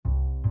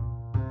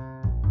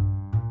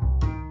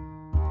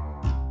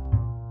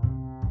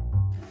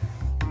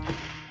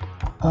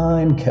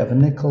I'm Kevin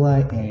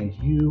Nikolai, and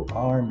you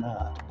are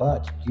not,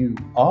 but you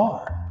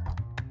are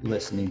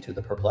listening to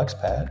the Perplex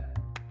Pad,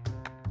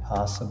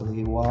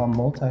 possibly while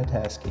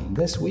multitasking.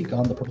 This week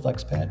on the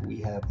Perplex Pad, we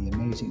have the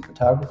amazing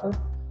photographer,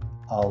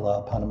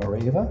 Alla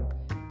Ponomareva,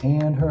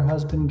 and her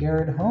husband,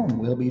 Garrett Hohn,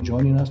 will be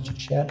joining us to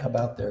chat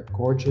about their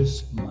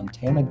gorgeous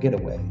Montana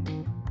getaway,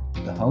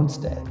 the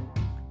Hohnstead.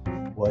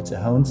 What's a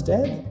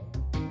Hohnstead?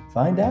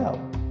 Find out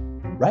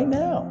right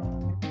now.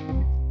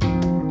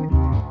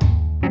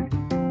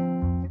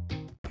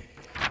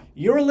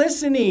 You're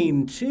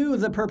listening to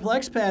the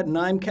Perplex Pad, and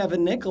I'm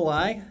Kevin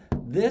Nikolai.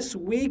 This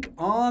week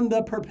on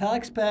the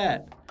Perplex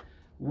Pad,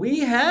 we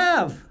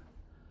have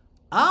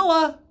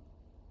Alla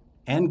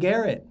and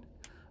Garrett.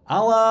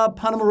 Alla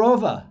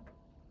Ponomareva.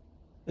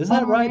 Is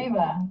that right?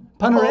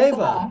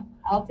 Ponomareva.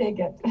 I'll take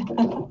it.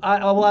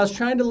 I was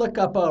trying to look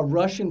up a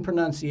Russian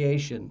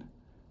pronunciation.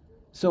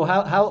 So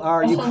how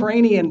are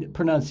Ukrainian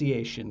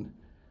pronunciation?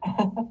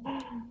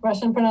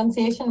 Russian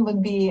pronunciation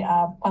would be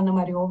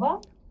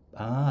Ponomareva.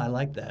 Ah, I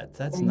like that.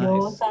 That's the nice.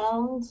 Yo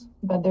sound,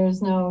 but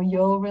there's no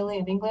yo really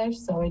in English,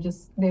 so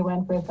they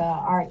went with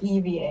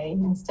R-E-V-A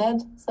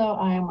instead. So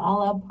I am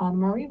Alla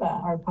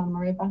Ponomareva, or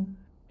Ponomareva.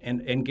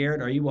 And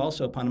Garrett, are you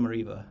also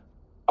Ponomareva?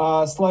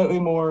 Slightly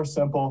more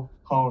simple,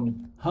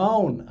 Hohn.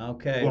 Hohn,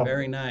 okay, Yeah.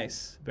 Very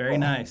nice, very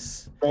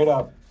nice. Straight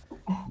up.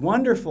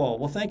 Wonderful.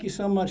 Well, thank you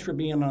so much for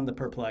being on the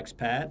Perplex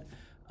Pad.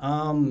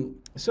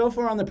 So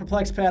far on the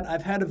Perplex Pad,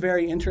 I've had a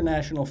very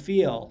international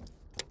feel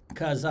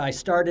because I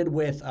started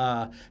with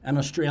an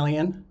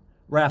Australian,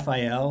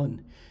 Raphael,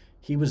 and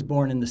he was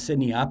born in the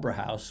Sydney Opera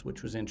House,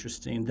 which was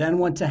interesting. Then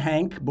went to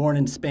Hank, born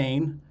in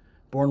Spain,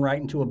 born right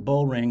into a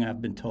bull ring,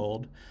 I've been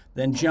told.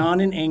 Then John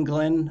in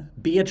England,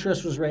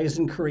 Beatrice was raised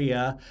in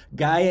Korea,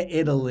 Gaia,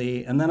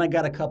 Italy, and then I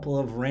got a couple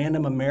of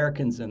random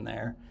Americans in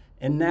there.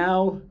 And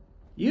now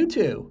you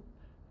two,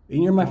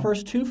 and you're my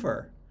first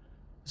twofer.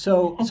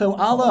 So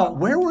Alla,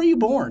 where were you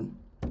born?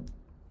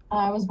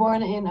 I was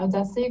born in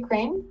Odessa,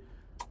 Ukraine,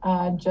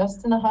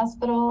 just in a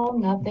hospital,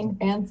 nothing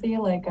fancy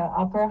like an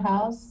opera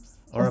house,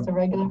 just a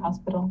regular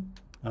hospital.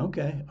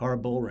 Okay, or a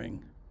bull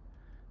ring.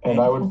 And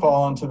I would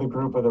fall into the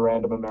group of the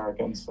random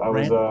Americans. I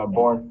was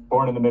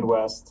born in the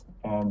Midwest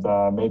and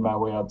made my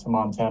way up to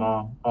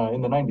Montana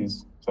in the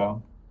 90s.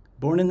 So,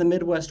 born in the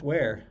Midwest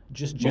where?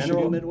 Just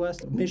general Michigan.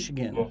 Midwest?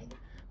 Michigan.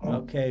 Yeah.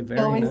 Okay, very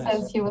He always nice.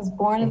 says he was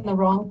born in the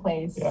wrong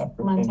place. Yeah,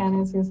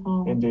 Montana is his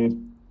home. Indeed.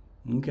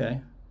 Okay.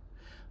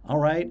 All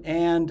right.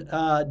 And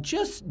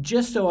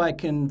just so I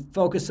can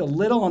focus a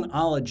little on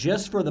Alla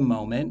just for the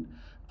moment.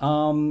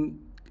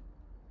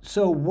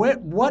 So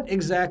what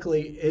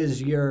exactly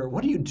is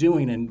what are you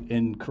doing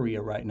in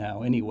Korea right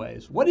now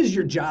anyways? What is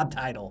your job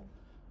title?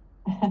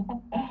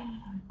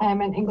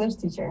 I'm an English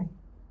teacher.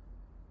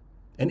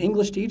 An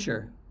English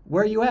teacher.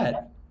 Where are you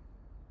at?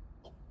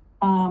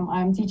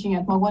 I'm teaching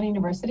at Mogwan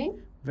University.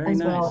 Very as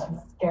nice. well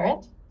as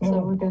Garrett. So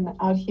we're going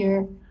out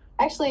here.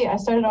 Actually, I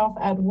started off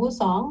at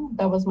Wusong.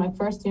 That was my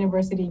first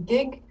university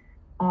gig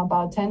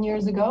about 10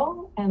 years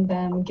ago. And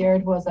then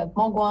Garrett was at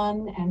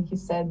Mogwan, and he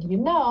said,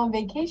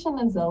 vacation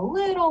is a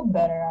little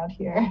better out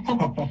here,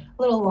 a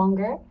little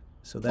longer.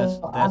 So that's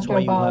after why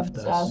you about, left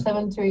us.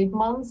 7 to 8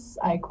 months,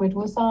 I quit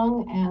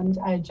Wusong and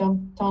I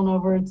jumped on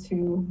over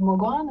to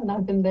Mogwan, and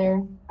I've been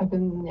there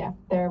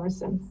ever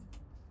since.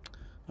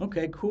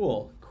 Okay,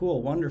 cool,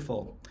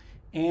 wonderful.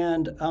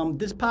 And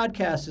this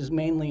podcast is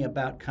mainly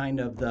about kind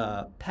of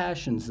the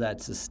passions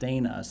that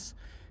sustain us.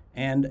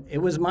 And it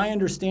was my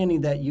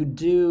understanding that you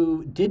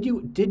did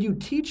you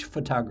teach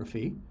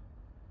photography?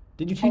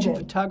 Did you teach a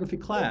photography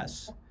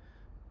class?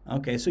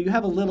 Okay, so you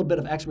have a little bit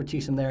of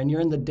expertise in there, and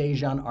you're in the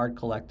Dejan Art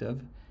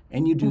Collective,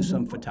 and you do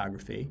some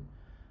photography.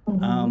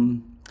 Mm-hmm.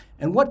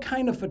 And what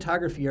kind of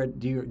photography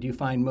do you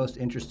find most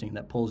interesting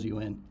that pulls you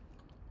in?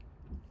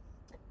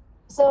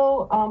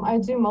 So I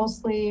do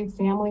mostly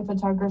family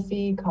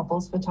photography,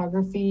 couples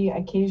photography,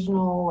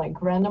 occasional like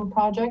random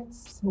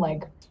projects,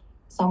 like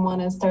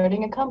someone is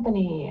starting a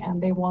company and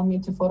they want me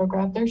to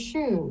photograph their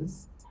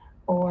shoes,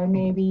 or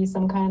maybe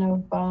some kind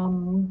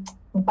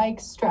of bike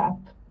strap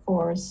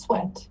for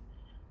sweat.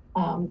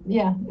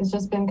 It's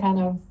just been kind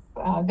of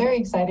very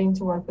exciting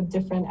to work with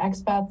different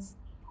expats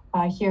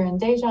here in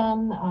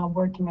Dejan,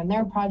 working on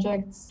their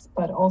projects,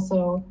 but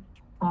also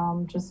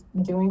just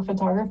doing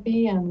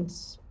photography and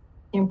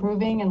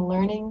improving and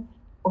learning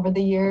over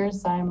the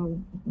years.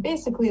 I'm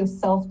basically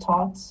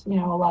self-taught, a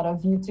lot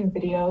of YouTube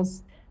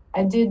videos.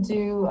 I did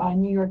do a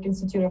New York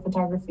Institute of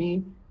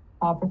Photography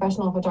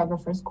professional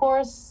photographer's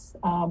course,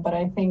 but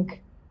I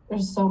think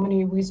there's so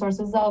many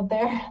resources out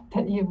there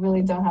that you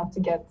really don't have to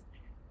get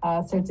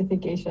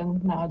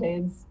certification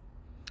nowadays.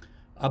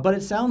 But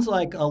it sounds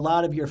like a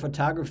lot of your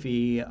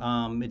photography,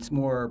 it's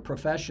more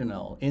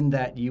professional in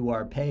that you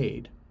are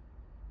paid.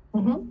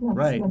 Mm-hmm.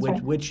 Right,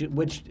 That's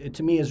which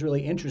to me is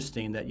really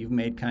interesting that you've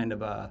made kind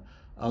of a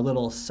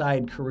little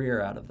side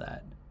career out of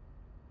that.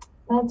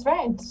 That's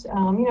right.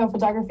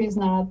 Photography is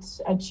not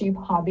a cheap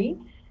hobby,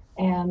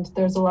 and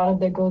there's a lot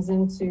that goes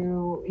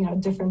into,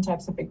 different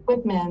types of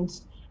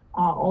equipment.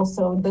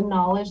 Also, the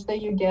knowledge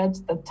that you get,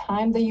 the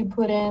time that you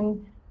put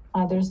in,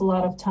 There's a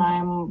lot of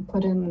time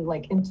put in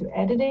like into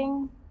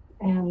editing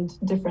and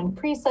different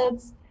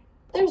presets.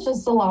 There's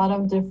just a lot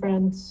of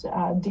different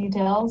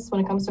details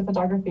when it comes to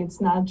photography.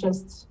 It's not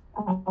just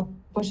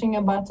pushing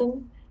a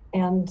button,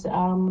 and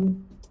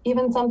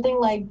even something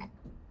like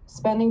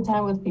spending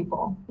time with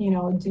people. You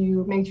know, do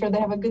you make sure they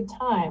have a good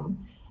time?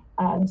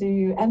 Do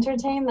you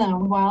entertain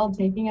them while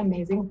taking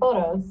amazing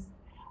photos?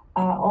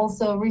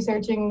 Also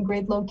researching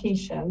great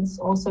locations,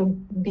 also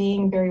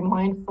being very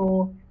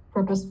mindful,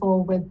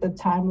 purposeful with the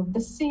time of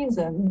the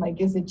season.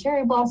 Like, is it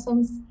cherry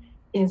blossoms?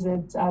 Is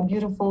it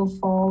beautiful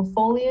fall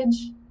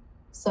foliage?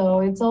 So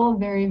it's all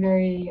very,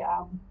 very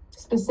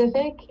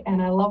specific,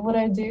 and I love what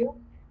I do.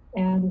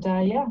 And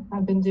yeah,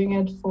 I've been doing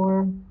it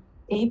for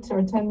 8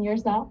 or 10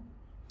 years now.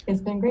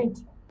 It's been great.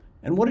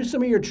 And what are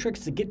some of your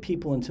tricks to get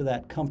people into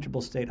that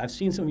comfortable state? I've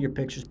seen some of your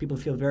pictures. People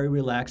feel very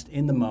relaxed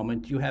in the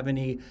moment. Do you have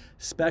any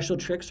special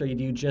tricks, or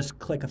do you just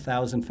click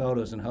 1,000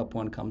 photos and hope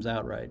one comes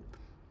out right?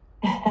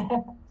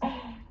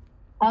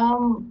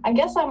 I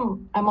guess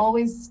I'm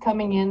always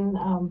coming in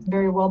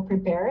very well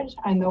prepared.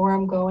 I know where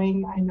I'm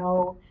going. I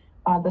know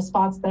the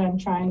spots that I'm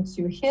trying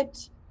to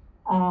hit.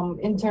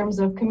 In terms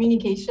of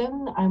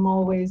communication, I'm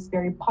always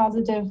very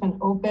positive and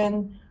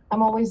open.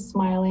 I'm always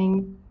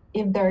smiling.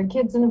 If there are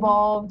kids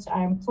involved,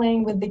 I'm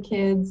playing with the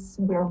kids.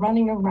 We're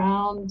running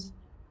around.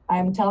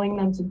 I'm telling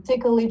them to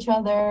tickle each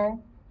other.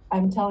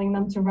 I'm telling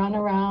them to run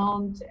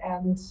around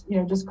and, you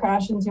know, just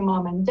crash into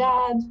mom and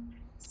dad.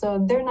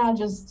 So they're not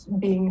just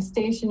being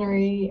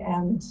stationary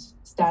and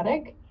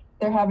static.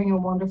 They're having a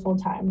wonderful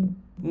time.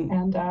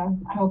 And I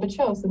hope it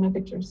shows in the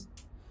pictures.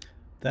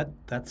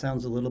 That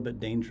sounds a little bit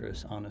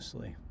dangerous,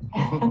 honestly.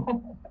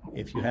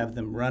 If you have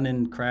them run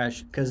and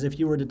crash, because if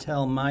you were to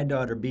tell my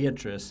daughter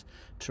Beatrice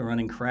to run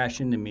and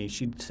crash into me,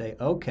 she'd say,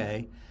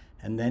 okay,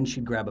 and then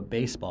she'd grab a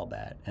baseball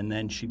bat, and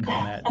then she'd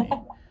come at me.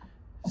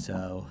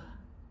 So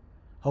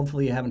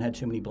hopefully you haven't had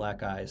too many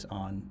black eyes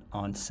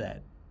on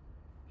set.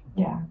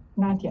 Yeah,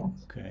 not yet.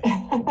 Okay.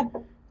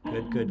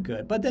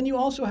 Good. But then you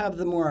also have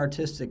the more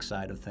artistic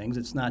side of things.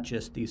 It's not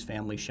just these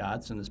family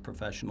shots and this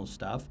professional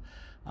stuff.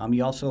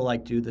 You also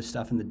do the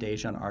stuff in the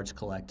Dejan Arts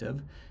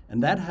Collective,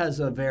 and that has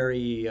a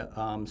very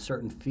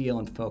certain feel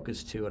and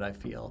focus to it, I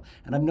feel.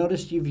 And I've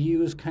noticed you've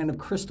used kind of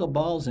crystal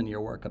balls in your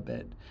work a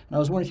bit. And I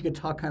was wondering if you could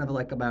talk kind of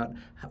about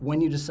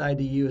when you decide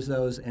to use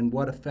those and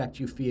what effect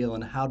you feel,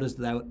 and how does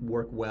that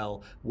work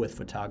well with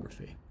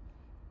photography?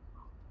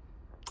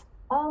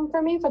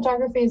 For me,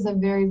 photography is a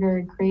very,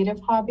 very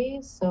creative hobby.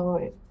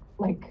 So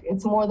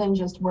it's more than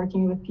just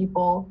working with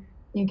people.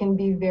 You can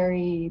be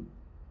very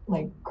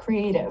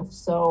creative.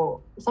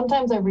 So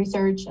sometimes I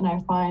research and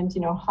I find,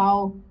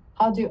 how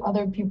do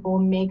other people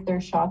make their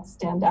shots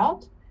stand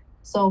out?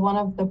 So one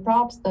of the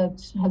props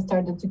that has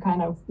started to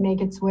kind of make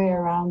its way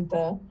around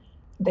the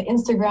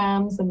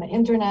Instagrams and the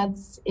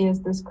internets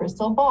is this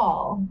crystal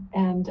ball.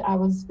 And I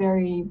was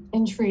very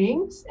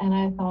intrigued, and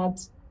I thought,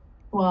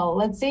 well,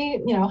 let's see,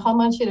 how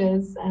much it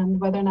is and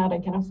whether or not I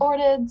can afford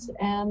it.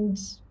 And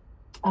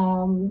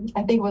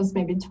I think it was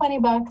maybe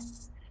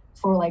 $20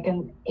 for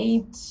an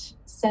 8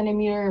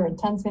 centimeter or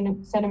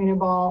 10 centimeter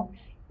ball.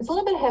 It's a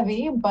little bit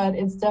heavy, but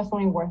it's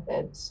definitely worth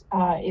it.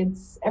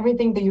 It's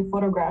everything that you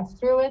photograph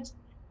through it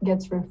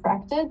gets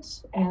refracted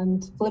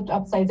and flipped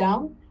upside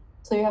down.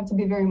 So you have to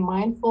be very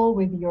mindful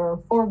with your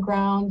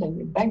foreground and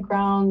your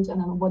background and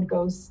then what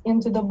goes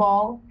into the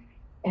ball.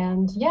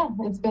 And yeah,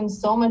 it's been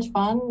so much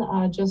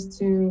fun just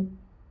to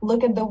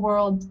look at the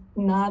world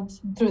not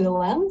through the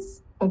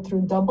lens, but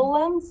through double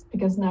lens,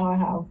 because now I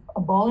have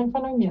a ball in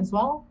front of me as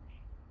well.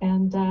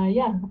 And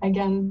yeah,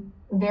 again,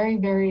 very,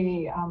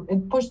 very,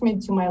 it pushed me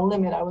to my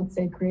limit, I would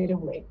say,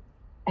 creatively.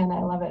 And I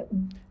love it.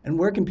 And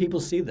where can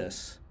people see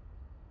this?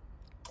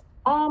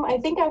 I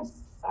think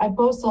I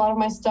post a lot of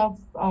my stuff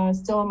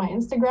still on my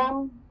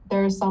Instagram.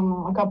 There's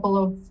a couple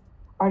of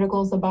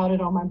articles about it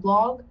on my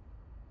blog.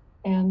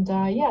 And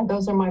yeah,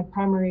 those are my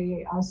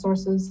primary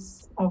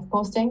sources of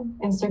posting,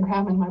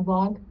 Instagram and my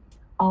blog,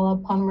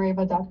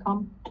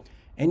 Ponomareva.com.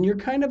 And you're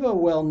kind of a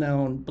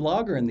well-known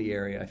blogger in the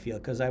area, I feel,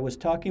 because I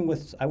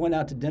went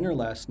out to dinner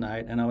last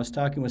night, and I was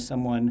talking with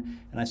someone,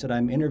 and I said,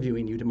 I'm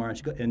interviewing you tomorrow,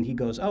 and he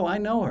goes, oh, I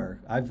know her.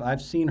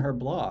 I've seen her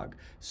blog.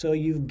 So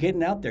you've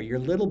getting out there. You're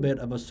a little bit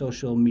of a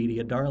social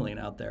media darling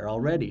out there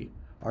already.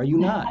 Are you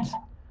not?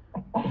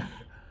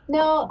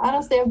 No,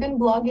 honestly, I've been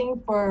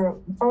blogging for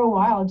a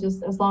while,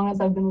 just as long as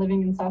I've been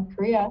living in South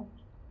Korea.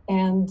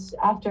 And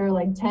after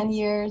 10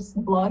 years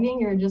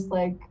blogging, you're just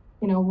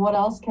what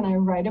else can I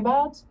write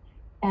about?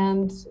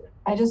 And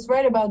I just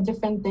write about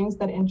different things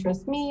that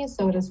interest me.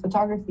 So it is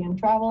photography and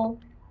travel.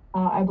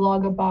 I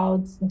blog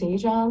about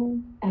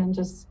Dejan and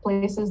just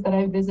places that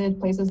I visit,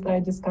 places that I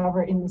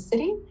discover in the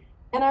city.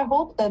 And I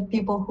hope that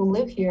people who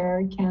live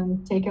here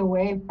can take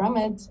away from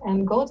it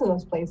and go to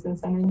those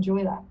places and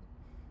enjoy that.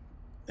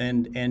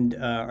 And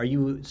are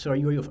you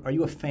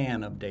a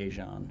fan of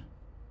Dejan?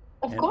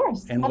 Of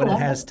course. And what it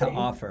has to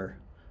offer?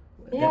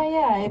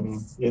 Yeah,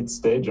 it's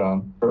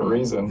Dejan for a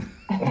reason,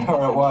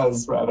 or it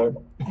was rather.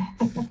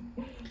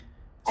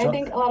 I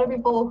think a lot of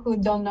people who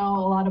don't know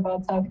a lot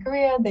about South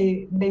Korea,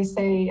 they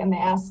say and they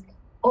ask,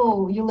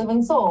 "Oh, you live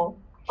in Seoul?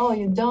 Oh,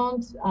 you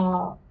don't?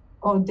 Oh,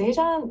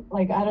 Daejeon?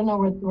 Like I don't know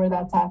where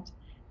that's at."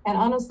 And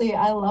honestly,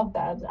 I love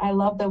that. I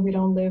love that we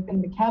don't live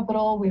in the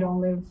capital. We don't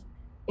live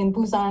in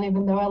Busan,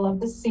 even though I love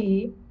the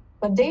sea.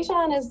 But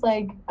Daejeon is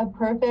like a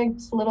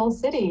perfect little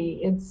city.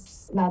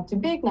 It's not too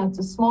big, not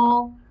too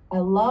small. I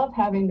love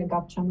having the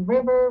Gapcheon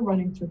River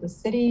running through the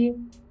city.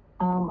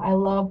 I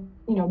love,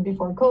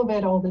 before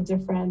COVID, all the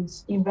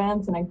different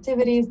events and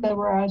activities that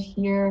were out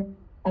here.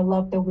 I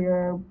love that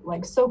we're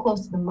like so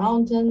close to the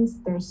mountains.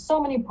 There's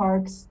so many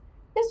parks.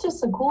 It's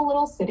just a cool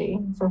little city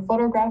for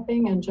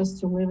photographing and just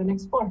to live and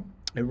explore.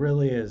 It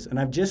really is. And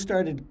I've just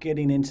started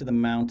getting into the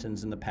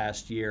mountains in the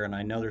past year, and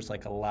I know there's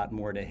like a lot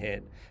more to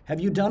hit.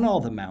 Have you done all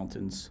the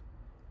mountains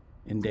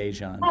in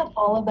Daejeon? Not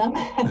all of them.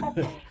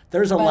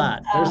 There's a But,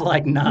 lot. There's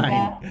like 9.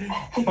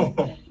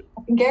 Yeah.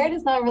 Garrett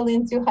is not really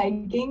into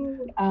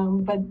hiking,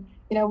 but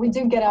we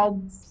do get out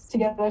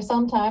together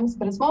sometimes,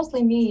 but it's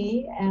mostly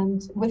me.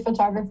 And with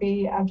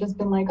photography, I've just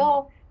been like,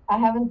 oh, I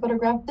haven't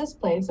photographed this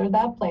place or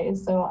that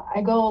place. So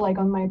I go like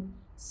on my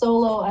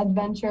solo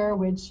adventure,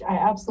 which I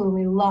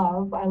absolutely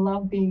love. I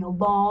love being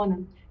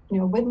alone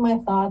and, with my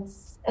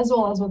thoughts, as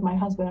well as with my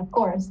husband, of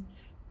course.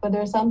 But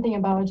there's something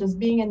about just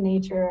being in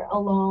nature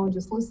alone,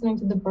 just listening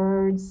to the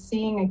birds,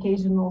 seeing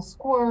occasional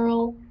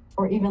squirrel,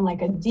 or even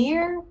like a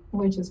deer,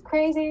 which is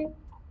crazy.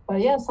 But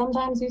yeah,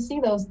 sometimes you see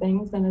those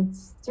things and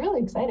it's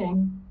really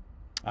exciting.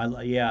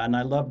 Yeah, and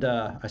I loved.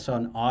 I saw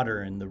an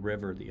otter in the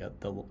river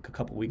a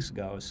couple weeks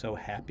ago. I was so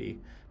happy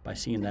by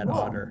seeing that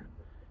otter.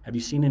 Have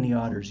you seen any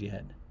otters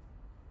yet?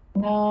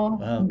 No.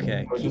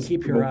 Okay,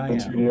 keep your eye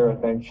out. Deer, I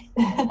think.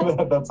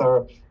 That's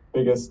our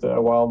biggest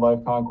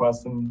wildlife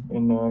conquest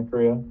in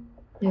Korea.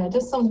 Yeah,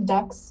 just some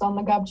ducks on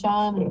the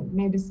Gapcheon and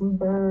maybe some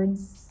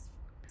birds,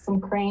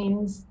 some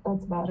cranes.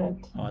 That's about it.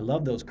 Oh, I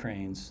love those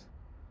cranes.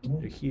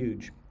 They're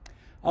huge.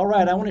 All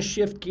right, I want to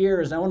shift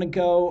gears. I want to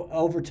go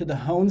over to the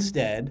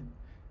Honstead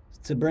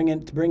to bring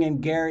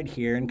in Garrett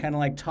here and kind of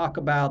like talk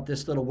about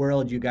this little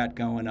world you got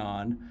going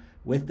on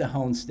with the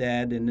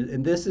Honstead.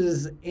 And this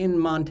is in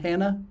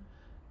Montana?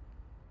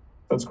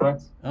 That's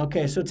correct.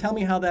 Okay, so tell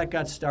me how that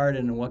got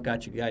started and what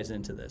got you guys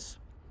into this.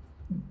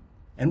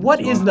 And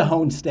what is the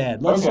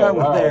Honstead? Let's start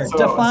with there. So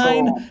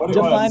define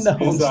the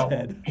is,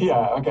 Honstead.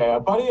 A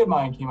buddy of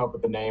mine came up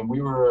with the name. We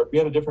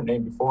had a different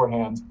name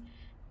beforehand,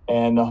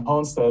 and the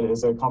Honstead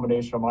is a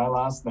combination of my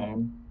last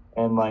name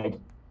and like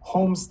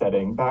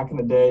homesteading. Back in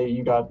the day,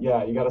 you got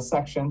a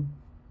section.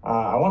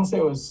 I want to say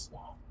it was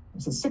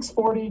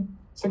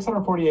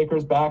 640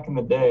 acres back in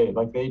the day,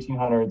 like the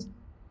 1800s.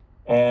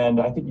 And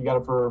I think you got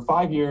it for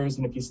 5 years,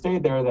 and if you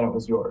stayed there, then it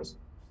was yours.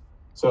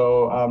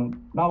 So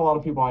not a lot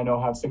of people I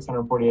know have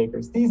 640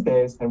 acres these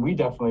days, and we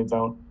definitely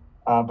don't.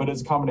 But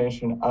it's a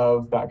combination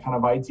of that kind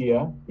of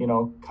idea,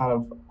 kind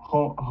of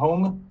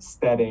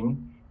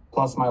homesteading,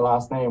 plus my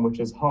last name, which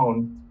is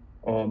Hohn.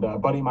 And a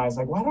buddy of mine's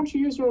like, why don't you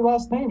use your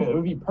last name? It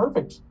would be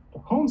perfect.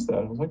 Homestead.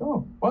 I was like,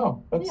 oh,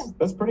 wow,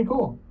 that's pretty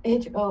cool.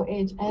 Hohn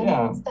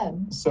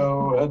instead.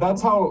 So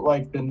that's how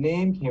like the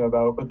name came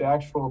about, but the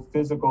actual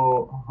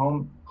physical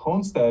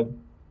homestead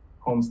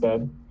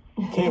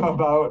came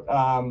about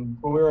when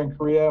we were in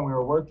Korea and we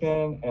were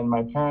working, and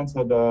my parents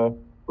had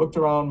looked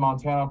around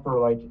Montana for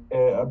like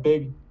a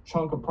big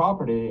chunk of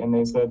property, and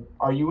they said,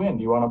 "Are you in?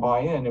 Do you want to buy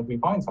in if we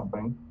find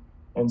something?"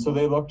 And so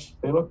they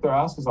looked their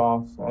asses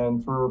off,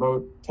 and for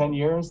about 10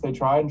 years they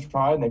tried,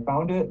 and they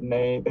found it, and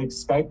they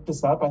Skyped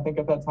us up. I think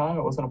at that time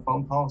it wasn't a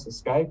phone call, it was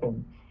a Skype,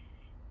 and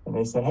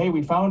they said, "Hey,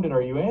 we found it.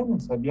 Are you in?" I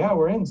said, "Yeah,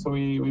 we're in." So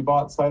we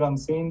bought sight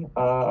unseen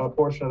a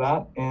portion of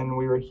that, and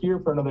we were here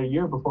for another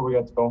year before we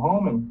got to go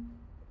home. And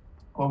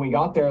when we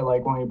got there,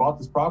 like when we bought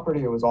this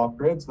property, it was off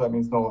grid, so that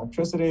means no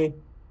electricity.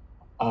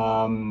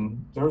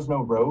 There was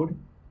no road,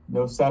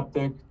 no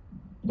septic,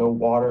 no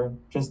water,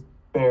 just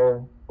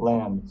bare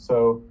land.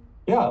 So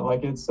yeah,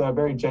 like it's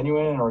very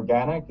genuine and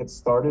organic. It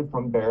started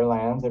from bare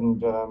land,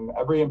 and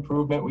every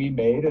improvement we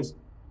made is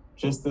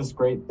just this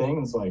great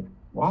thing. It's like,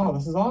 wow,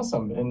 this is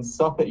awesome. And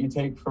stuff that you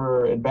take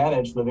for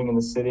advantage living in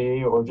the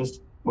city or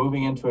just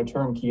moving into a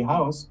turnkey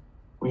house,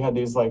 we had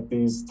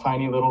these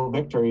tiny little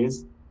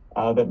victories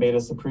that made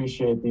us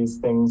appreciate these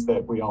things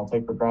that we all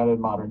take for granted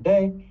in modern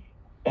day.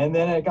 And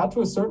then it got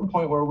to a certain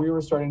point where we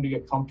were starting to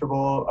get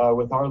comfortable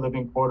with our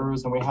living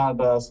quarters, and we had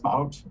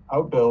some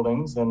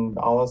outbuildings, and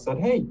Alla said,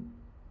 hey,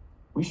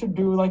 we should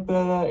do like the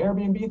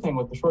Airbnb thing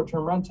with the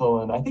short-term rental,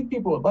 and I think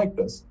people would like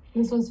this.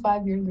 This was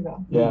 5 years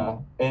ago. Yeah,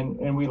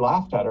 and we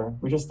laughed at her.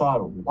 We just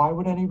thought, why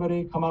would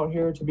anybody come out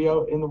here to be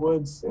out in the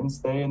woods and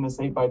stay in this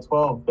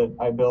 8x12 that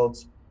I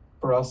built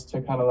for us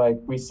to kind of like,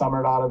 we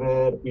summered out of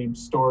it, we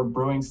stored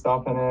brewing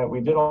stuff in it, we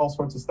did all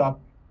sorts of stuff.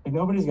 Like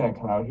nobody's gonna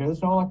come out here,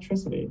 there's no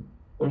electricity,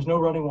 there's no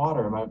running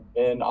water.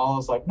 And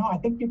Alla's like, no, I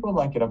think people would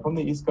like it. I'm from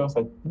the East Coast,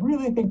 I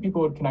really think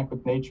people would connect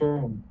with nature.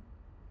 And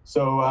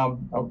so,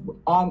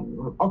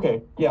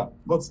 okay, yeah,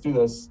 let's do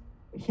this.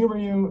 Humor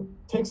you,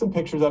 take some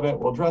pictures of it,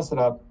 we'll dress it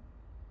up.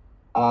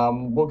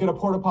 We'll get a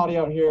porta potty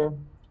out here.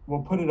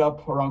 we'll put it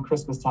up around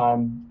Christmas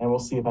time and we'll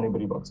see if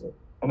anybody books it.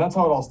 And that's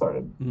how it all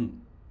started.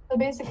 So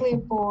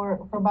basically for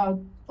about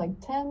like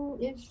 10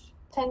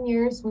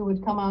 years, we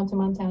would come out to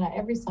Montana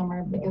every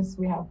summer because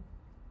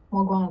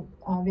we'll go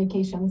on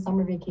vacations,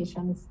 summer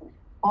vacations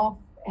off,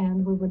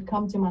 and we would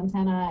come to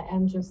Montana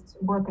and just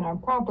work on our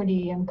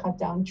property and cut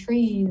down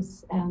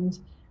trees. And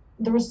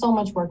there was so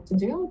much work to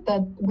do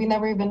that we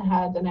never even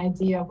had an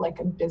idea of like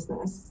a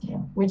business. Yeah.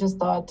 We just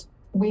thought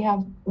we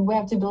have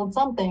to build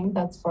something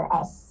that's for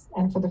us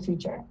and for the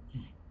future.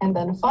 And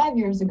then 5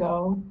 years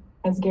ago,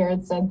 as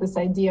Garrett said, this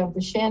idea of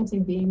the shanty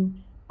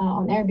being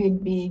on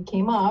Airbnb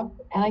came up.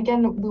 And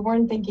again, we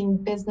weren't thinking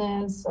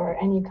business or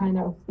any kind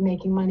of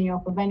making money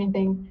off of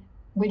anything.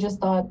 We just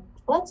thought,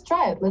 let's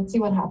try it. Let's see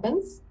what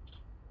happens.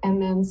 And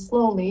then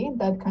slowly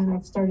that kind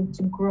of started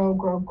to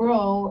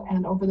grow.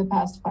 And over the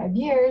past 5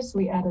 years,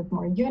 we added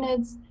more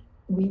units.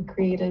 We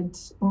created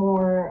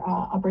more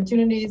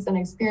opportunities and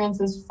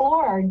experiences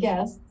for our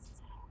guests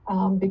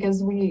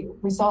because we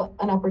saw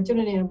an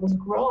opportunity and it was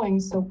growing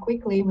so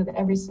quickly with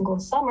every single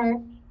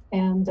summer.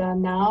 And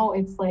now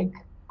it's like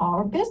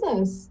our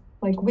business.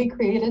 Like we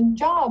created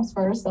jobs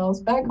for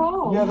ourselves back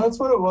home. Yeah, that's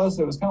what it was.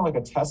 It was kind of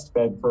like a test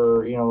bed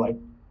for, like,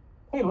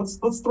 hey, let's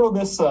throw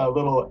this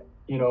little,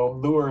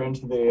 lure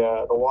into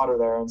the water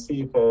there and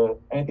see if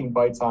anything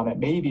bites on it.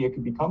 Maybe it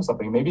could become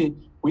something. Maybe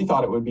we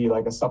thought it would be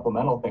like a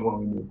supplemental thing when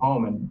we moved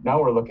home. And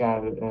now we're looking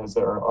at it as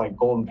our like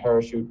golden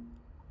parachute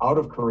out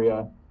of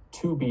Korea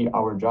to be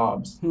our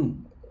jobs.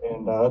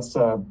 And that's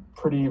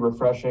pretty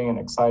refreshing and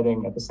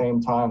exciting at the same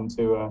time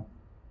to,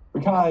 we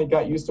kind of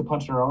got used to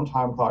punching our own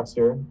time clocks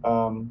here.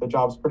 The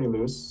job's pretty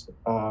loose.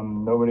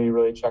 Nobody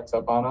really checks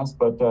up on us,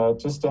 but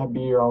just to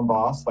be your own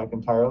boss, like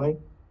entirely,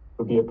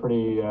 would be a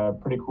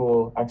pretty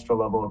cool extra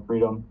level of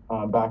freedom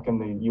back in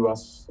the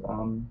U.S.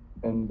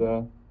 And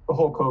the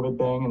whole COVID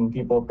thing, and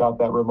people have got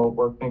that remote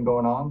work thing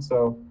going on.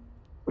 So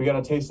we got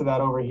a taste of that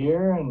over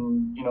here,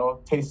 and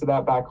taste of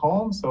that back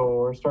home. So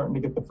we're starting to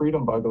get the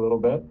freedom bug a little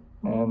bit,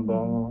 and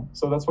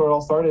so that's where it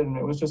all started. And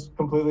it was just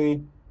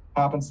completely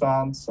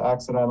happenstance,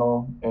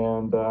 accidental,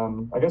 and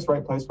I guess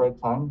right place, right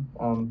time.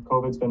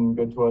 COVID's been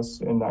good to us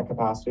in that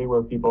capacity,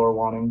 where people are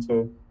wanting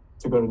to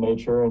go to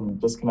nature and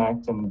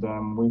disconnect,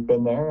 and we've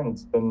been there, and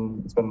it's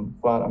been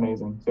flat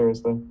amazing,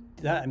 seriously.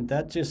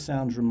 That just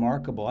sounds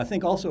remarkable. I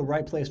think also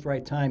right place,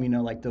 right time.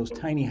 Like those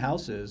tiny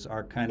houses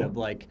are kind of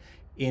like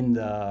in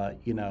the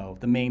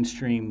the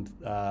mainstream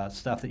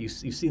stuff that you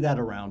see that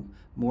around.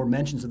 More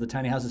mentions of the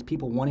tiny houses,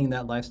 people wanting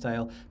that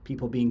lifestyle,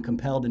 people being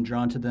compelled and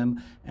drawn to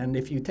them. And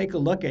if you take a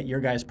look at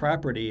your guys'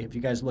 property, if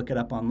you guys look it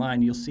up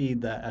online, you'll see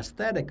the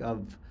aesthetic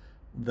of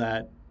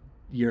that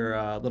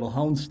your little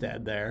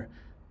Honstead there.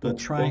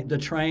 The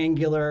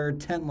triangular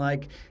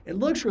tent-like, it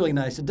looks really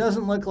nice. It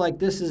doesn't look like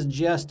this is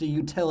just a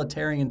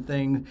utilitarian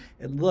thing.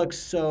 It looks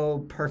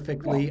so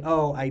perfectly,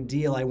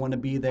 ideal, I want to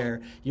be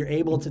there. You're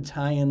able to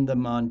tie in the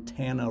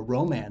Montana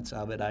romance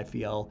of it, I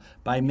feel,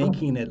 by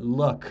making it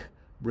look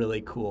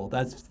really cool.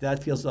 That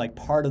feels like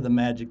part of the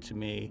magic to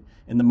me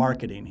in the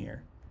marketing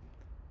here.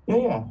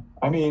 Yeah.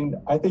 I mean,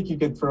 I think you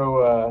could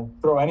throw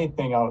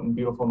anything out in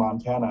beautiful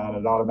Montana and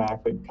it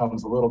automatically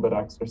becomes a little bit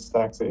extra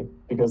sexy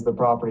because the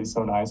property is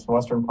so nice.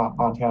 Western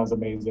Montana is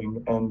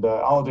amazing, and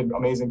Alla did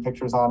amazing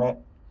pictures on it.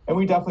 And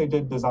we definitely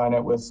did design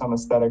it with some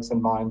aesthetics in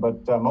mind,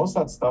 but most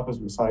of that stuff is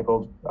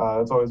recycled.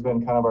 It's always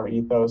been kind of our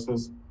ethos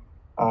is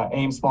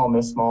aim small,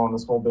 miss small, and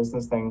this whole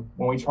business thing.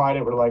 When we tried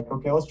it, we're like,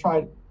 okay, let's try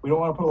it. We don't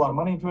want to put a lot of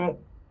money into it.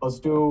 Let's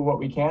do what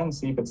we can,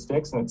 see if it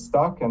sticks, and it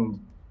stuck. And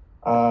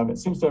it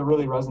seems to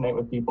really resonate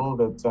with people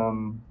that,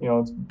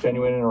 it's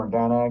genuine and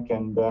organic.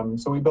 And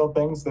so we build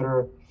things that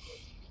are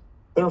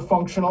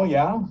functional,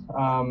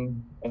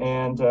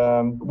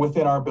 and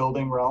within our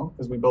building realm,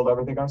 because we build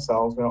everything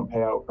ourselves. We don't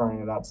pay out for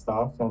any of that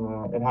stuff.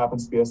 And it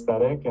happens to be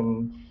aesthetic.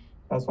 And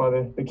that's why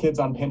the kids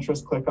on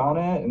Pinterest click on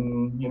it.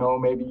 And,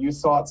 maybe you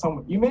saw it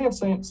you may have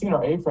seen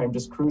our A-frame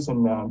just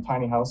cruising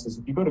tiny houses.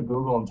 If you go to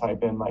Google and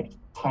type in like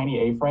tiny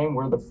A-frame,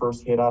 we're the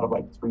first hit out of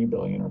like 3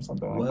 billion or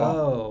something like that.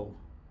 Whoa.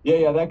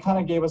 Yeah, that kind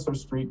of gave us our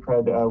street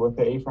cred with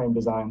the A-frame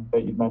design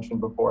that you'd mentioned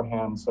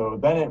beforehand. So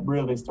then it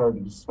really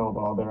started to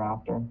snowball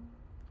thereafter.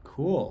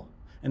 Cool.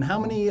 And how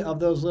many of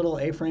those little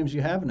A-frames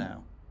you have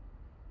now?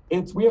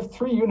 We have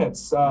 3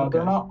 units. Okay.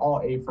 They're not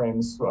all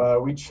A-frames.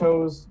 We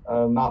chose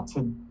not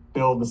to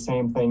build the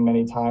same thing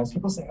many times.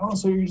 People say, oh,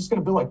 so you're just going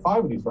to build like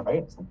 5 of these, right?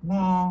 It's like,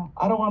 nah,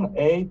 I don't want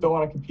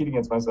to compete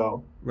against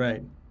myself.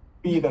 Right.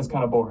 B, that's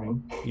kind of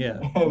boring. Yeah.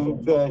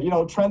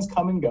 And, trends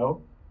come and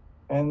go.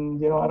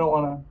 And, I don't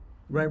want to.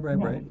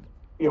 Right.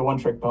 Be a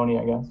one-trick pony,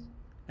 I guess.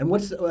 And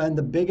and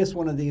the biggest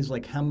one of these,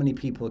 like how many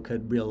people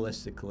could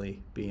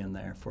realistically be in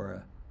there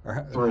for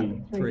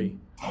 3. 3.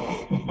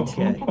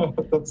 Okay.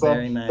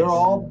 Very nice. They're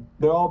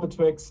all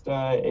betwixt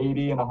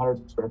 80 and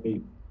 100 square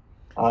feet.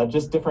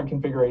 Just different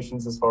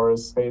configurations as far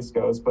as space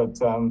goes. But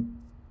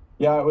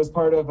it was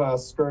part of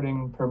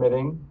skirting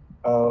permitting,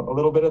 a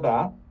little bit of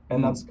that.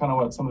 And that's kind of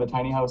what some of the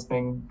tiny house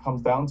thing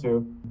comes down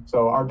to.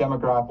 So our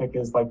demographic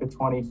is like the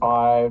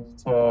 25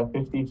 to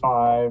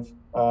 55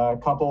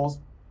 couples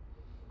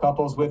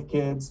couples with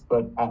kids,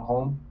 but at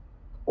home,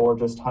 or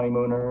just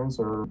honeymooners.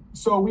 Or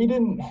so we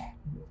didn't.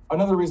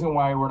 Another reason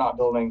why we're not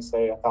building,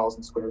 say,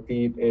 1,000 square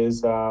feet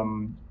is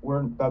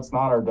that's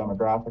not our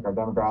demographic. Our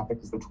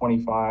demographic is the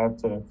 25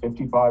 to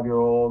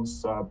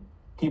 55-year-olds,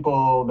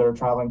 people that are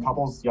traveling,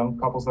 young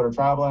couples that are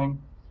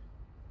traveling,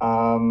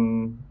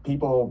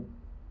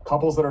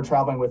 couples that are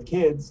traveling with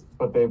kids,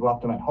 but they've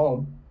left them at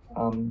home.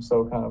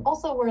 So kind of.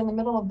 Also, we're in the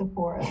middle of the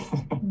forest.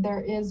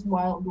 There is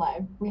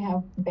wildlife. We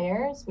have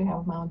bears, we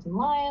have mountain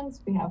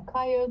lions, we have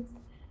coyotes.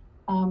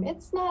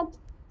 It's not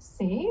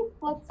safe,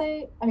 let's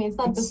say. I mean, it's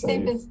not the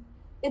safest.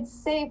 It's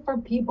safe for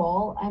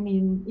people. I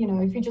mean, you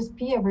know, if you just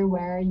pee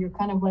everywhere, you're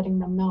kind of letting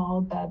them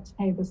know that,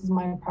 hey, this is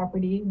my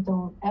property,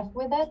 don't F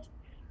with it.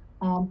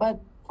 But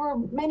for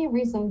many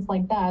reasons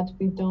like that,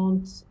 we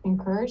don't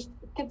encourage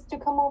kids to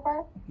come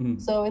over.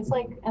 So it's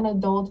like an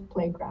adult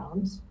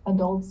playground,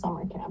 adult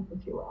summer camp,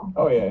 if you will.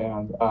 Oh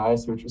yeah. I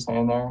see what you're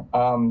saying there.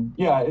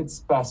 Yeah, it's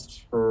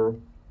best for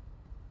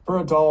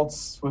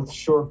adults with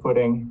sure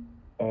footing,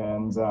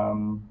 and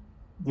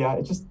yeah,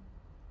 it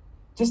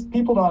just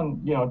people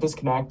don't, you know,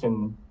 disconnect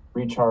and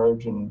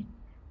recharge, and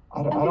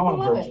I don't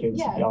want to hear kids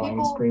yelling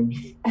and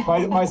screaming.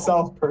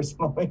 Myself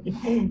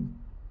personally.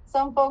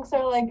 Some folks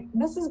are like,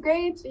 this is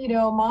great, you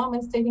know, mom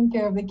is taking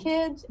care of the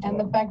kid, and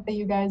the fact that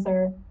you guys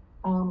are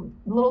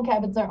little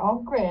cabins are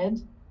off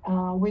grid.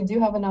 We do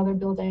have another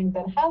building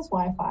that has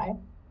Wi-Fi,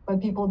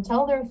 but people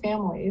tell their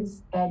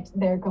families that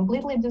they're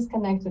completely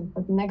disconnected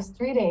for the next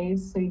 3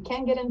 days, so you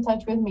can't get in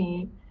touch with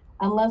me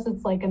unless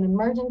it's like an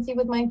emergency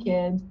with my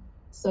kid.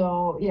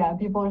 So yeah,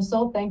 people are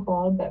so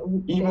thankful that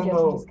even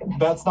though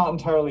that's not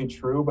entirely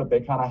true, but they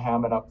kind of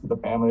ham it up to the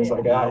families,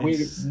 like,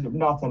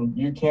 nothing,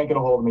 you can't get a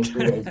hold of me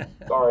 3 days.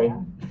 Sorry.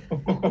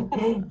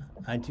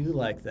 I do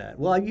like that.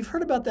 Well, you've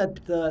heard about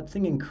that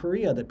thing in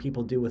Korea that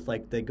people do with,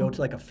 like, they go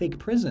to like a fake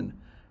prison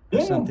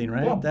or something,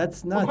 right? Yeah.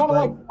 That's nuts.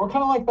 We're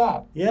kind of like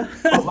that. Yeah.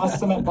 But less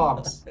cement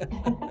box,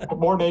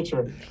 more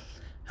nature.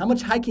 How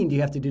much hiking do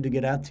you have to do to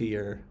get out to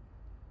your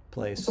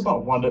place? It's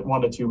about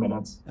 1 to 2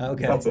 minutes.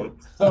 Okay. That's it.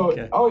 So,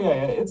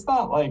 it's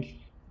not like,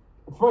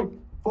 for like,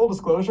 full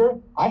disclosure,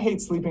 I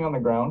hate sleeping on the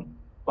ground,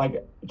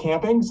 like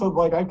camping. So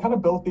like I kind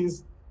of built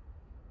these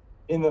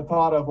in the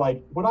thought of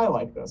like, would I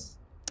like this?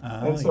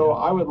 And so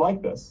I would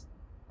like this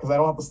because I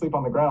don't have to sleep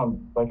on the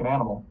ground like an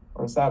animal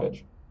or a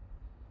savage.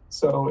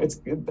 So it's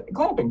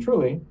glamping,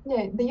 truly.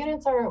 Yeah, the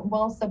units are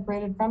well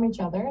separated from each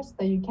other,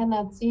 so you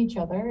cannot see each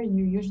other.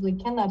 You usually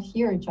cannot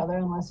hear each other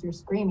unless you're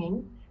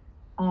screaming.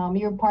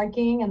 You're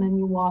parking and then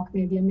you walk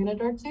maybe a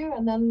minute or two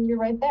and then you're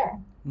right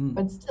there.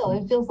 But still,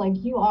 it feels like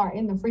you are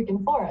in the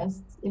freaking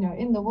forest, you know,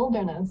 in the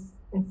wilderness.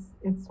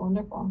 It's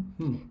wonderful.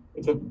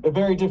 It's a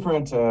very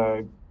different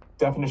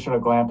definition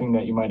of glamping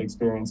that you might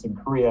experience in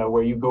Korea,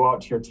 where you go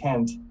out to your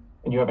tent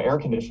and you have air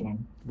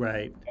conditioning.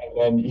 Right.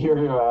 And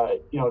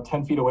you're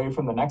 10 feet away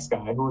from the next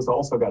guy who has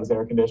also got his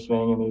air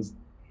conditioning, and he's,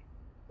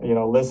 you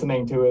know,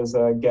 listening to his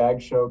gag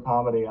show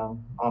comedy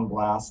on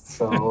blast.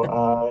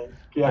 So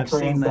yeah,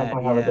 Koreans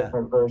definitely have a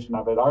different version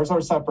of it. Ours are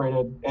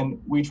separated,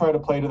 and we try to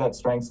play to that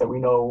strengths that we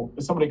know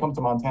if somebody comes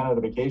to Montana to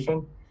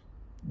vacation,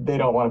 they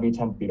don't want to be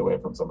 10 feet away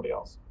from somebody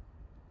else.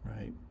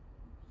 Right.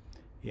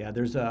 Yeah,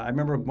 I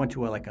remember I went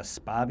to a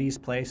Spavi's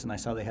place, and I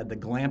saw they had the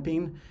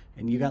glamping,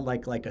 and you got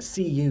like a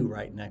CU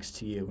right next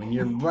to you, and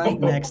you're right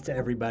next to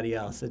everybody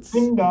else. It's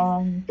ding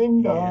dong,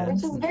 ding dong. Yeah,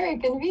 which is very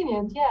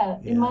convenient. Yeah.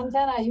 In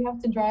Montana, you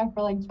have to drive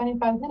for like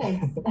 25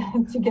 minutes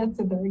to get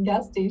to the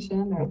gas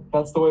station.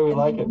 That's the way we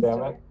like it,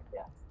 damn it.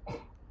 Yeah.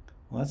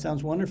 Well, that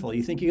sounds wonderful.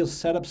 You think you'll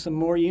set up some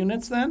more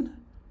units then?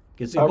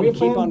 Because we have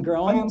keep on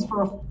growing. Plans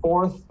for a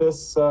fourth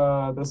this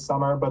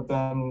summer, but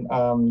then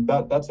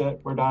that's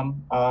it. We're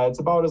done. It's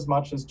about as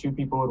much as two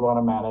people would want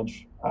to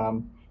manage.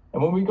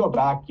 And when we go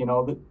back,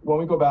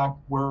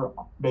 we're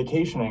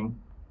vacationing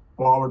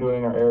while we're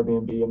doing our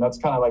Airbnb, and that's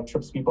kind of like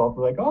trips people up.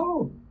 We're like,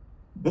 oh,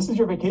 this is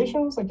your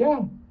vacation? It's like,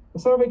 yeah,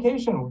 this is our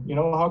vacation. You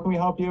know, how can we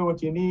help you? What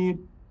do you need?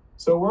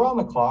 So we're on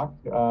the clock.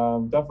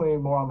 Definitely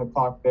more on the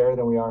clock there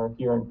than we are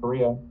here in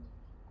Korea.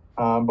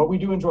 But we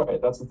do enjoy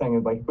it. That's the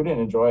thing. Like, if we didn't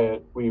enjoy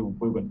it, we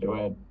wouldn't do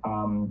it.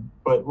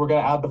 But we're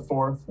going to add the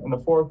fourth. And the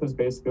fourth is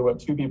basically what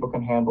two people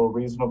can handle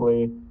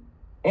reasonably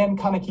and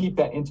kind of keep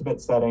that intimate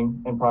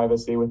setting and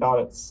privacy without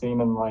it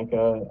seeming like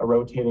a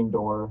rotating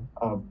door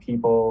of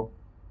people.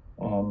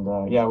 And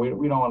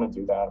we don't want to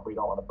do that. We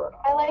don't want to burn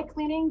out. I like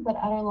cleaning, but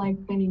I don't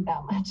like cleaning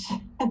that much.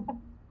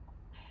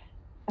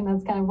 And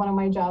that's kind of one of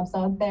my jobs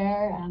out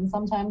there. And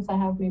sometimes I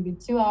have maybe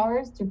 2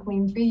 hours to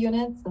clean 3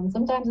 units. And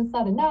sometimes it's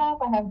not enough.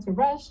 I have to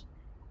rush.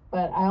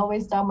 But I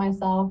always stop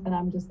myself, and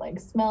I'm just like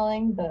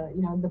smelling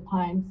the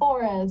pine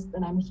forest,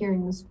 and I'm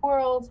hearing the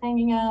squirrels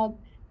hanging out.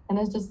 And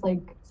it's just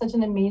like such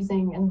an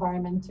amazing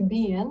environment to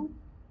be in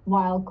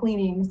while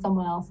cleaning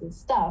someone else's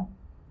stuff,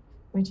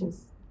 which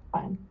is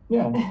fun.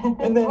 Yeah.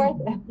 And then,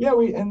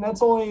 and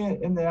that's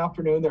only in the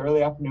afternoon, the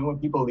early afternoon when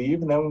people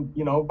leave. And then,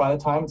 you know, by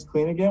the time it's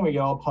clean again, we get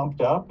all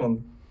pumped up,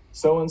 and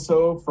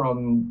so-and-so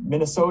from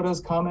Minnesota's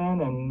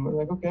coming, and we're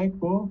like, okay,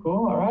 cool.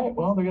 All right.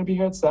 Well, they're going to be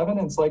here at 7.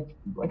 And it's like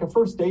a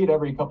first date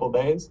every couple of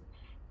days.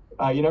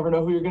 you never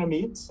know who you're going to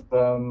meet.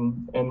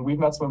 And we've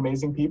met some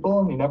amazing people,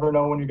 and you never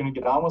know when you're going to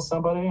get on with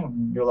somebody.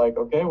 And you're like,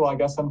 okay, well, I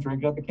guess I'm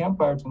drinking at the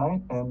campfire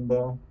tonight. And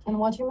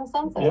watching the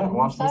sunset. yeah,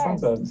 watching the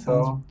Stars. sunset.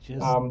 So,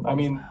 just, I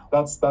mean,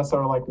 wow. that's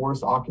our like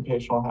worst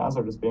occupational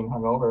hazard is being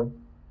hungover.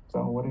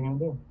 So what are you going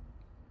to do?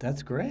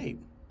 That's great.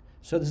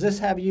 So does this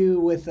have you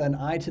with an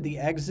eye to the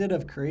exit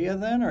of Korea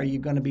then? Or are you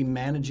going to be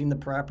managing the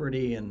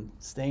property and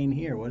staying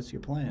here? What's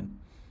your plan?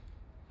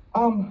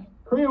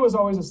 Korea was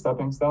always a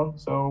stepping stone,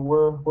 so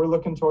we're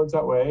looking towards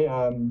that way.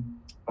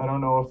 I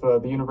don't know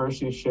if the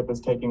university ship is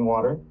taking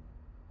water.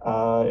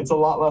 It's a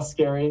lot less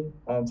scary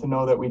to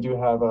know that we do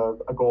have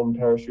a golden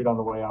parachute on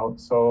the way out.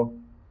 So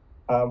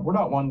we're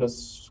not one to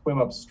swim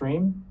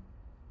upstream.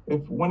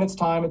 When it's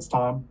time, it's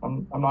time.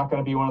 I'm not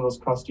going to be one of those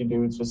crusty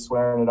dudes just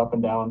swearing it up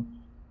and down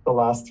the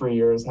last 3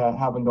 years,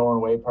 having going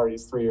away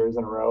parties 3 years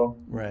in a row,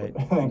 Right.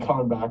 and then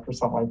coming back or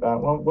something like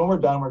that. When we're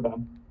done, we're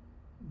done.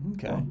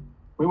 Okay. So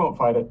we won't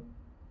fight it.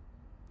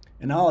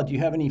 And Alla, do you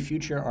have any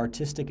future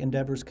artistic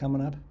endeavors coming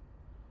up?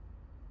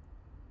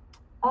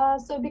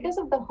 So because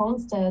of the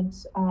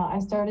Honstead, I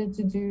started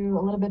to do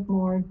a little bit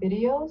more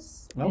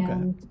videos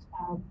and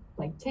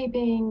like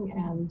taping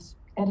and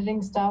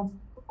editing stuff.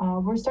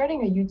 We're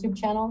starting a YouTube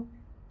channel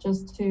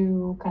just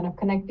to kind of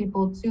connect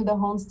people to the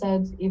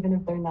Honstead, even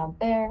if they're not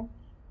there.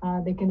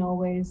 They can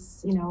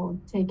always,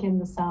 take in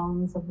the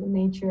sounds of the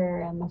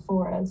nature and the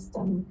forest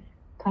and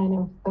kind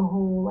of the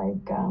whole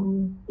like,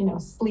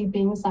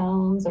 sleeping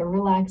sounds or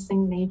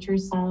relaxing nature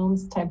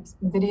sounds types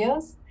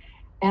videos.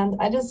 And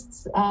I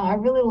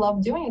really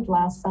loved doing it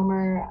last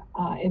summer.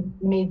 It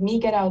made me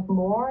get out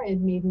more. It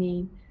made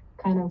me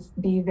kind of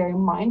be very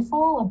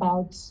mindful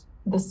about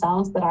the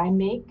sounds that I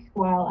make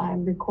while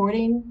I'm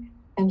recording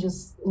and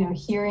just,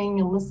 hearing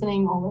and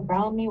listening all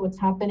around me, what's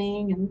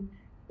happening. And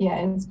yeah,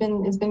 it's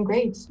been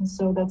great.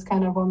 So that's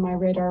kind of on my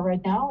radar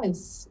right now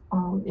is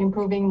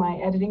improving my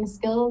editing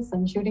skills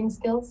and shooting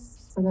skills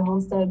for the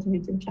Honstead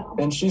YouTube channel.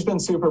 And she's been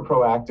super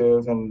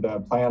proactive and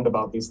planned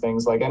about these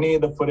things. Like any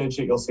of the footage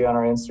that you'll see on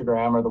our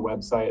Instagram or the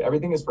website,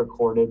 everything is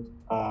recorded.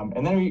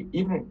 And then we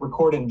even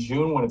record in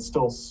June when it's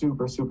still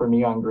super, super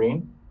neon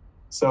green.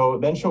 So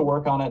then she'll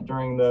work on it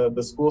during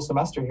the school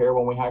semester here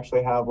when we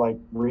actually have like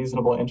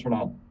reasonable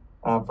internet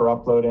for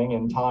uploading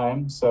and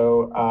time.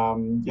 So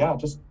yeah,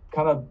 just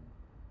kind of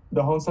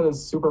the Honstead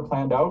is super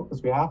planned out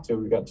because we have to.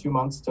 We got 2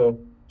 months to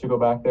go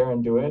back there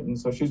and do it. And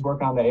so she's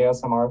working on the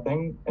ASMR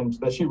thing and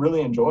that she really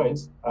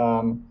enjoys.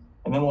 And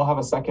then we'll have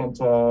a second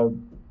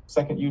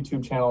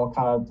YouTube channel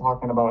kind of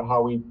talking about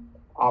how we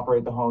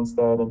operate the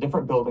Honstead and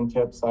different building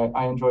tips.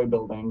 I enjoy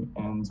building.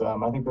 And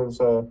I think there's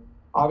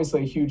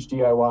obviously a huge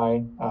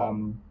DIY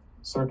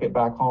circuit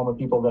back home of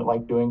people that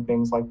like doing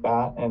things like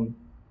that. And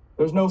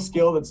there's no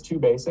skill that's too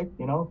basic.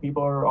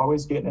 People are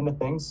always getting into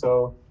things.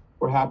 So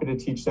we're happy to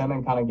teach them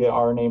and kind of get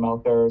our name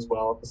out there as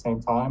well at the same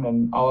time.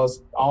 And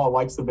Alla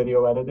likes the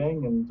video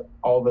editing and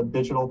all the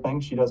digital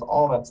things. She does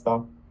all that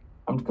stuff.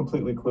 I'm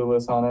completely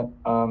clueless on it.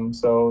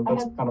 So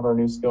that's kind of our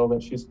new skill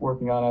that she's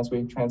working on as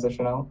we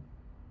transition out.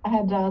 I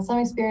had some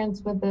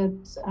experience with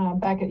it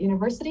back at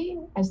university.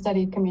 I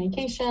studied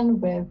communication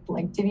with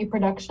like TV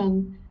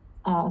production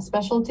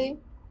specialty.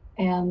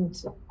 And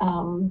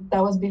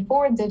that was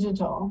before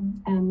digital.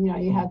 And,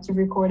 you had to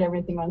record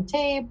everything on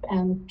tape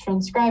and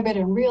transcribe it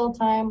in real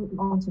time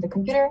onto the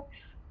computer.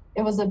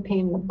 It was a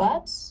pain in the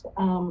butt.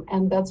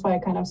 And that's why I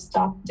kind of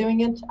stopped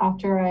doing it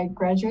after I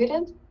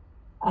graduated.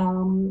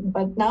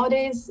 But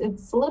nowadays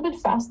it's a little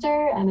bit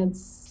faster and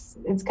it's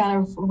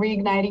kind of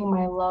reigniting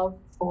my love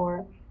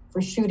for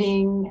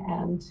shooting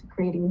and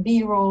creating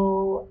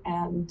B-roll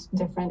and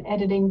different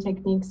editing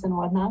techniques and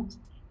whatnot.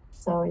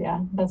 So yeah,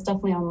 that's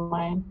definitely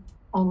on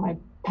my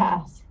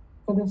path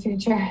for the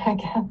future, I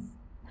guess.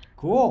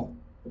 Cool.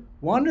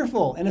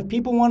 Wonderful. And if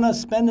people want to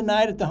spend the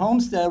night at the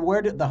Honstead,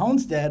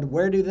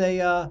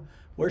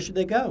 where should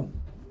they go?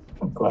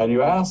 I'm glad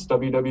you asked.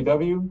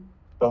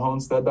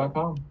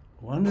 www.thehonstead.com.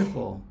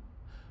 Wonderful.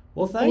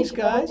 Well, thanks,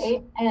 guys.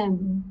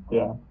 Hohn.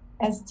 Yeah.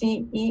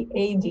 Stead. The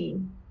THE.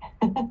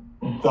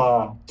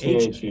 Hohn.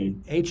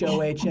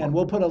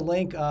 We'll put a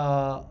link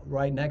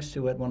right next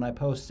to it when I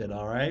post it,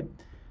 all right?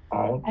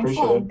 I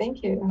appreciate Excellent. it.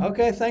 Thank you.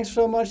 Okay, thanks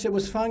so much. It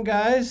was fun,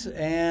 guys.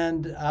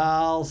 And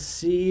I'll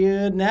see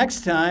you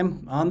next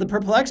time on the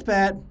Perplex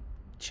Pat.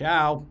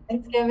 Ciao.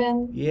 Thanks,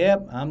 Kevin.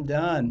 Yep, I'm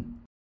done.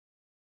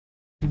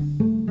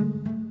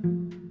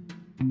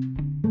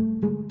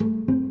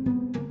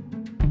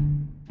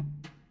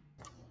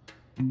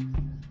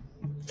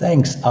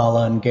 Thanks,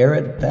 Alla and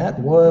Garrett. That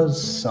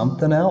was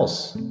something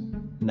else.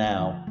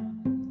 Now,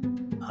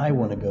 I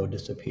want to go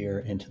disappear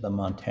into the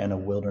Montana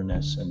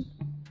wilderness and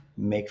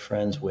make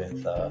friends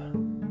with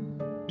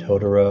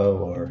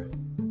Totoro or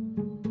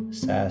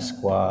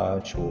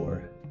Sasquatch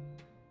or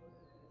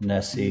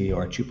Nessie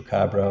or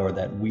Chupacabra or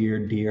that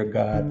weird deer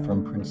god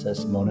from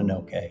Princess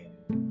Mononoke.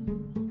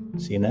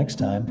 See you next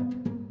time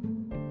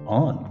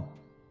on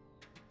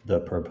the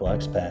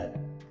Perplex Pat.